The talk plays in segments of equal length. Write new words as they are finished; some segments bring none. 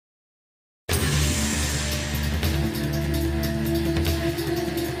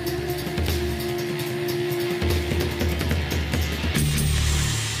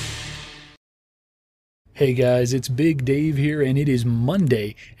Hey guys, it's Big Dave here, and it is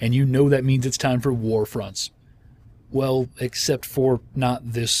Monday, and you know that means it's time for Warfronts. Well, except for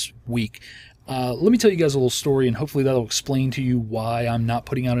not this week. Let me tell you guys a little story, and hopefully that'll explain to you why I'm not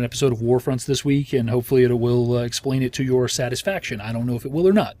putting out an episode of Warfronts this week, and hopefully it will explain it to your satisfaction. I don't know if it will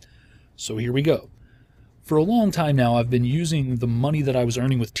or not. So here we go. For a long time now, I've been using the money that I was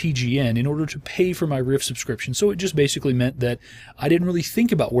earning with TGN in order to pay for my Rift subscription, so it just basically meant that I didn't really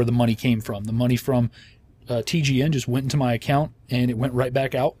think about where the money came from. The money from TGN just went into my account, and it went right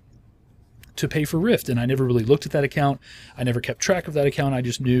back out to pay for Rift, and I never really looked at that account. I never kept track of that account. I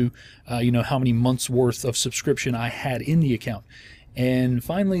just knew, how many months worth of subscription I had in the account. And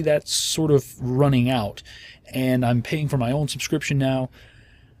finally, that's sort of running out, and I'm paying for my own subscription now.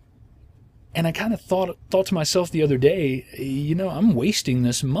 And I kind of thought to myself the other day, I'm wasting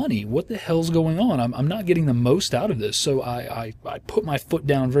this money. What the hell's going on? I'm not getting the most out of this. So I put my foot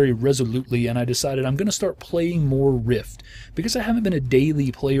down very resolutely, and I decided I'm going to start playing more Rift, because I haven't been a daily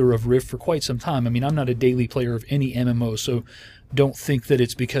player of Rift for quite some time. I mean, I'm not a daily player of any MMO, so don't think that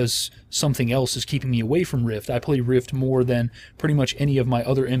it's because something else is keeping me away from Rift. I play Rift more than pretty much any of my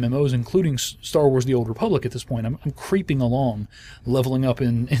other MMOs, including Star Wars The Old Republic at this point. I'm creeping along, leveling up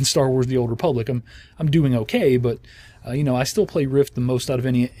in Star Wars The Old Republic. I'm doing okay, but, I still play Rift the most out of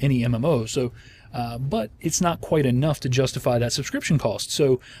any MMO, so... but it's not quite enough to justify that subscription cost.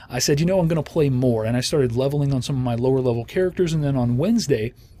 So I said, I'm going to play more, and I started leveling on some of my lower level characters, and then on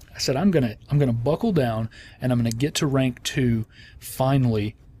Wednesday, I said, I'm gonna buckle down, and I'm gonna get to rank 2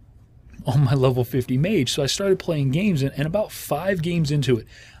 finally on my level 50 mage. So I started playing games, and about 5 games into it,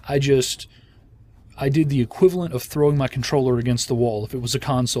 I did the equivalent of throwing my controller against the wall. If it was a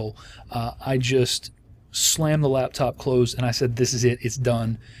console, I just slammed the laptop closed, and I said, this is it, it's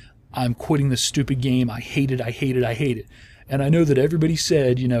done. I'm quitting this stupid game. I hate it. And I know that everybody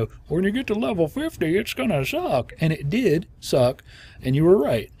said, when you get to level 50, it's going to suck. And it did suck, and you were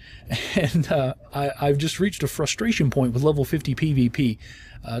right. And I've just reached a frustration point with level 50 PvP.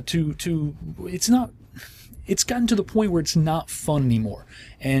 It's gotten to the point where it's not fun anymore.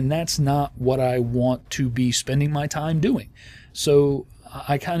 And that's not what I want to be spending my time doing. So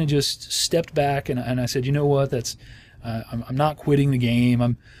I kind of just stepped back, and I said, you know what, I'm not quitting the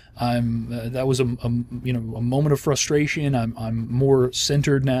game. That was a moment of frustration. I'm more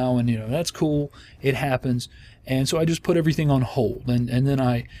centered now, and that's cool. It happens. And so I just put everything on hold, and then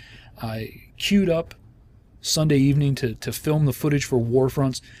I queued up Sunday evening to film the footage for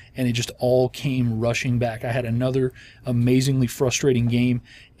Warfronts, and it just all came rushing back. I had another amazingly frustrating game,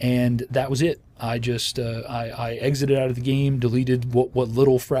 and that was it. I just I exited out of the game, deleted what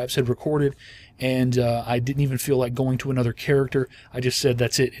little Fraps had recorded, and I didn't even feel like going to another character. I just said,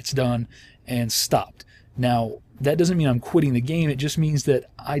 that's it, it's done, and stopped. Now, that doesn't mean I'm quitting the game. It just means that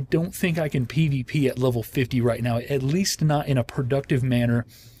I don't think I can PvP at level 50 right now, at least not in a productive manner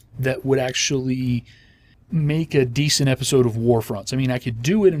that would actually make a decent episode of Warfronts. I mean, I could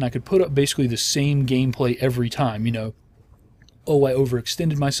do it, and I could put up basically the same gameplay every time, Oh, I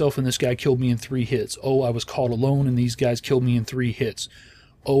overextended myself, and this guy killed me in 3 hits. Oh, I was caught alone, and these guys killed me in 3 hits.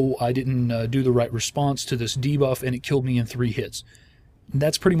 Oh, I didn't do the right response to this debuff, and it killed me in 3 hits.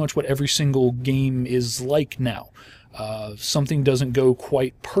 That's pretty much what every single game is like now. Something doesn't go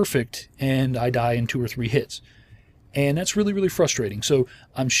quite perfect, and I die in 2 or 3 hits. And that's really, really frustrating. So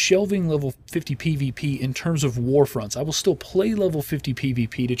I'm shelving level 50 PvP in terms of Warfronts. I will still play level 50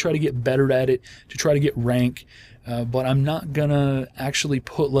 PvP to try to get better at it, to try to get rank, but I'm not going to actually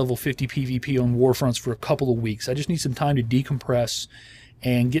put level 50 PvP on Warfronts for a couple of weeks. I just need some time to decompress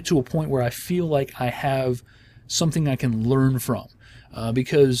and get to a point where I feel like I have something I can learn from.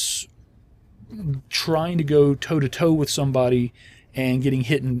 Because trying to go toe-to-toe with somebody and getting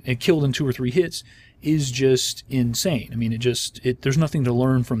hit and killed in 2 or 3 hits is just insane. I mean, there's nothing to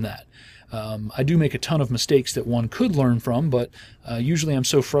learn from that. I do make a ton of mistakes that one could learn from, but usually I'm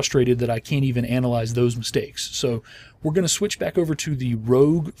so frustrated that I can't even analyze those mistakes. So we're going to switch back over to the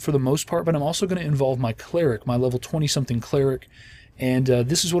rogue for the most part, but I'm also going to involve my cleric, my level 20-something cleric, and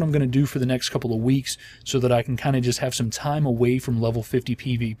this is what I'm going to do for the next couple of weeks so that I can kind of just have some time away from level 50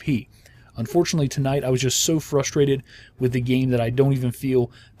 PvP. Unfortunately, tonight I was just so frustrated with the game that I don't even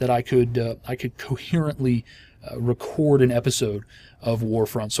feel that I could coherently record an episode of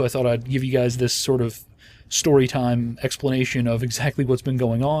Warfront. So I thought I'd give you guys this sort of story time explanation of exactly what's been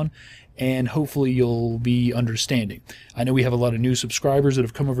going on, and hopefully you'll be understanding. I know we have a lot of new subscribers that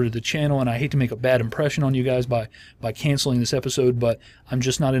have come over to the channel, and I hate to make a bad impression on you guys by canceling this episode, but I'm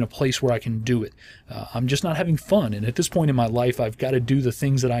just not in a place where I can do it. I'm just not having fun, and at this point in my life, I've got to do the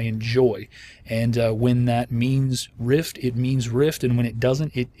things that I enjoy. And when that means Rift, it means Rift, and when it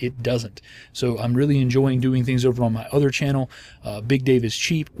doesn't, it doesn't. So I'm really enjoying doing things over on my other channel, Big Dave is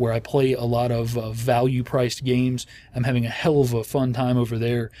Cheap, where I play a lot of value-priced games. I'm having a hell of a fun time over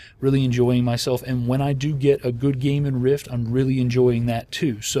there, really enjoying myself, and when I do get a good game in Rift, I'm really enjoying that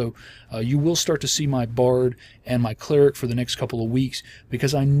too. So you will start to see my Bard and my Cleric for the next couple of weeks,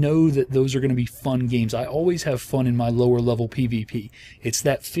 because I know that those are going to be fun games. I always have fun in my lower level PvP. It's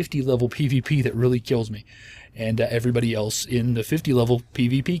that 50 level PvP that really kills me, and everybody else in the 50 level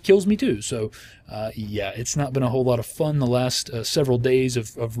PvP kills me too. So yeah, it's not been a whole lot of fun the last several days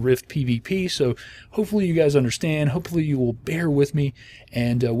of Rift PvP, so hopefully you guys understand. Hopefully you will bear with me,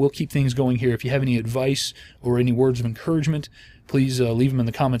 and we'll keep things going here. If you have any advice or any words of encouragement, please leave them in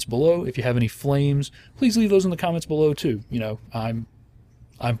the comments below. If you have any flames, please leave those in the comments below too. You know,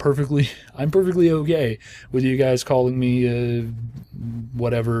 I'm perfectly okay with you guys calling me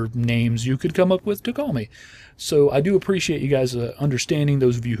whatever names you could come up with to call me. So I do appreciate you guys understanding,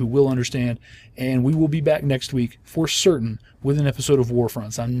 those of you who will understand, and we will be back next week for certain with an episode of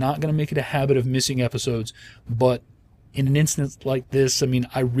Warfronts. I'm not going to make it a habit of missing episodes, but in an instance like this, I mean,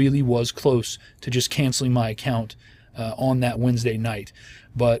 I really was close to just canceling my account on that Wednesday night.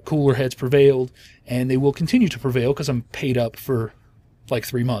 But cooler heads prevailed, and they will continue to prevail because I'm paid up for like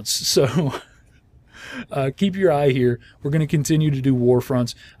 3 months. So keep your eye here. We're going to continue to do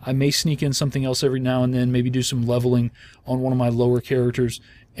Warfronts. I may sneak in something else every now and then, maybe do some leveling on one of my lower characters.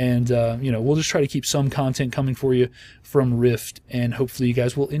 And, you know, we'll just try to keep some content coming for you from Rift, and hopefully you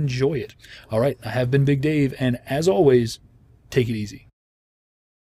guys will enjoy it. All right, I have been Big Dave, and as always, take it easy.